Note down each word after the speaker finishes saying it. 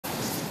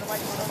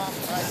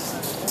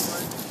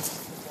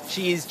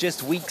She is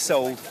just weeks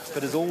old,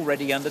 but has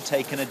already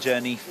undertaken a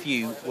journey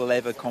few will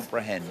ever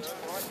comprehend.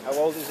 How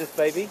old is this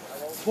baby?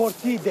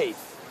 40 days.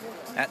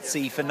 At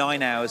sea for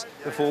 9 hours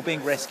before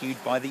being rescued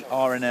by the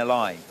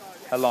RNLI,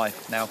 her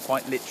life now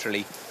quite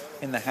literally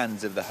in the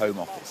hands of the Home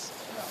Office.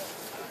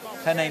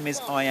 Her name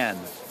is Ayan,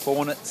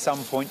 born at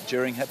some point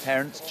during her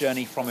parents'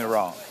 journey from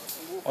Iraq.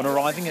 On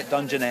arriving at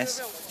Dungeness,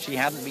 she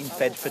hadn't been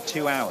fed for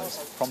 2 hours,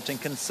 prompting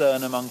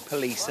concern among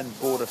police and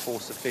border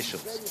force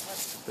officials.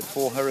 But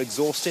for her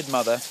exhausted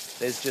mother,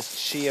 there's just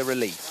sheer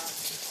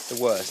relief.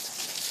 The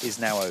worst is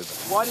now over.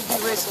 Why did you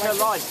risk her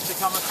life to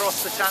come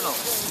across the channel?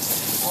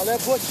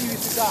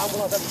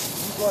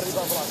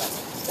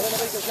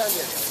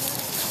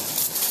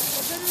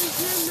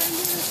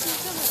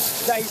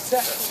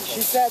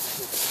 She said,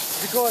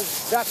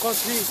 because that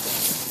country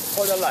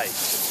for the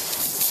life.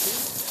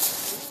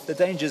 The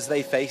dangers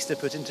they faced are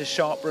put into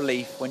sharp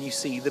relief when you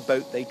see the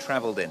boat they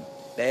travelled in.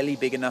 Barely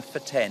big enough for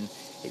 10,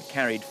 it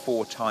carried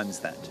 4 times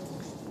that.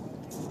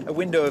 A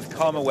window of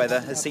calmer weather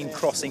has seen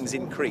crossings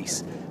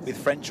increase, with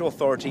French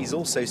authorities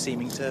also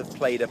seeming to have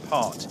played a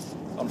part.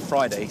 On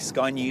Friday,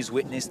 Sky News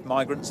witnessed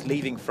migrants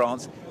leaving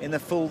France in the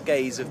full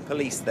gaze of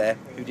police there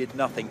who did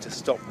nothing to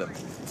stop them.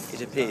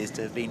 It appears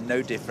to have been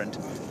no different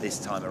this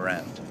time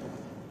around.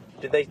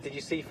 Did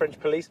you see French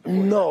police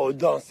before? No,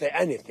 don't say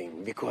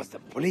anything, because the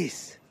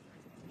police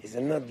is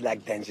not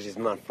like dangerous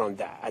man from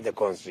the other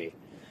country.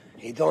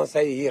 He don't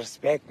say he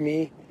respect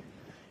me.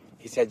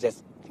 He said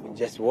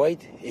just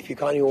wait. If you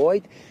can't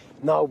wait,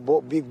 now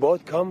big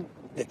boat come,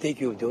 they take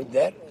you to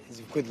there. It's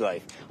a good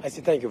life. I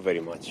say thank you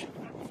very much.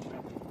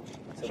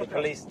 So the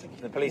police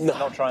did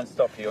not try and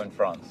stop you in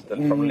France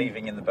from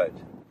leaving in the boat?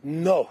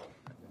 No.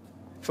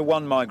 For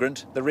one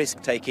migrant, the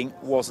risk-taking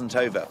wasn't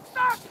over.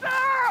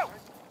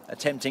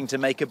 Attempting to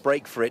make a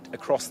break for it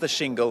across the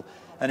shingle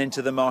and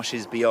into the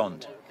marshes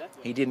beyond.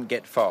 He didn't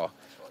get far,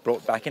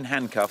 brought back in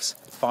handcuffs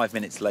 5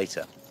 minutes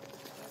later.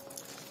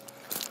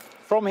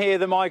 From here,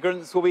 the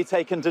migrants will be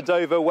taken to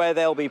Dover, where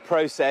they'll be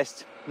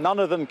processed. None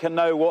of them can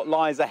know what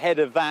lies ahead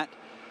of that,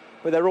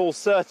 but they're all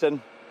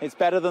certain it's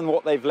better than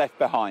what they've left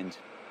behind.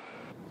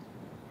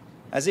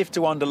 As if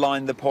to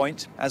underline the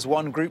point, as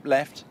one group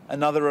left,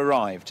 another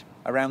arrived,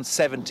 around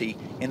 70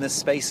 in the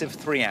space of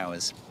 3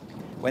 hours.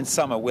 When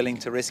some are willing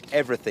to risk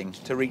everything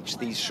to reach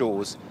these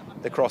shores,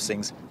 the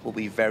crossings will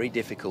be very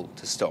difficult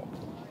to stop.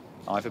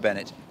 Ivor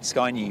Bennett,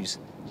 Sky News,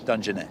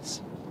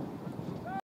 Dungeness.